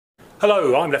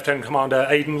Hello, I'm Lieutenant Commander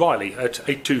Aidan Riley at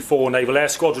 824 Naval Air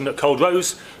Squadron at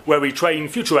Culdrose, where we train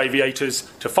future aviators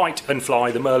to fight and fly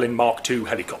the Merlin Mk2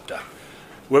 helicopter.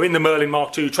 We're in the Merlin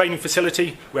Mk2 training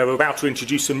facility where we're about to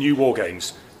introduce some new war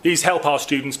games. These help our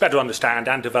students better understand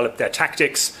and develop their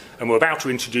tactics, and we're about to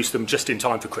introduce them just in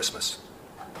time for Christmas.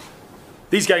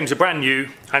 These games are brand new,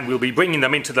 and we'll be bringing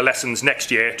them into the lessons next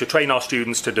year to train our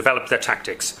students to develop their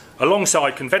tactics,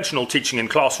 alongside conventional teaching in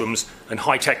classrooms and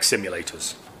high-tech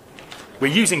simulators. We're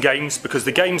using games because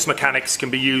the game's mechanics can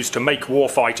be used to make war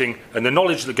fighting and the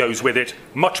knowledge that goes with it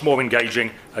much more engaging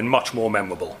and much more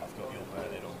memorable.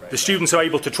 The students are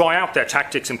able to try out their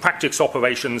tactics and practice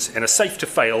operations in a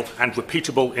safe-to-fail and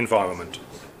repeatable environment.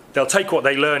 They'll take what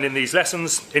they learn in these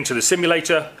lessons into the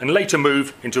simulator and later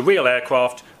move into real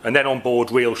aircraft and then on board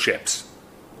real ships.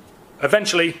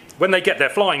 Eventually, when they get their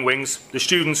flying wings, the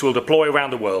students will deploy around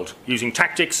the world using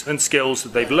tactics and skills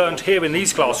that they've learned here in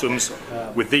these classrooms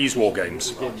with these war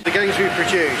games. The games we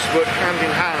produce work hand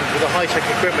in hand with the high-tech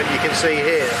equipment you can see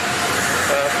here.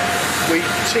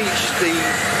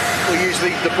 We use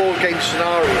the board game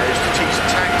scenarios to teach the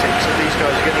tactics that these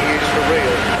guys are going to use for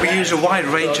real. We use a wide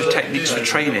range of techniques for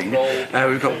training.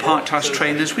 We've got part-class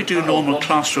trainers, we do normal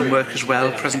classroom work as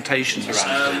well, presentations.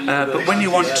 But when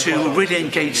you want to really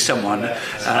engage someone,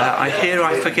 I hear,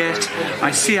 I forget,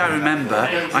 I see, I remember,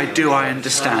 I do, I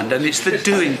understand. And it's the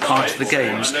doing part of the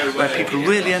games where people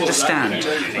really understand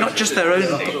not just their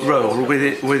own role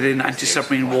within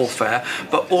anti-submarine warfare,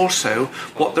 but also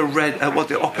what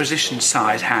the opposition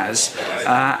side has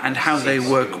and how they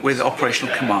work with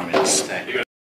operational commands.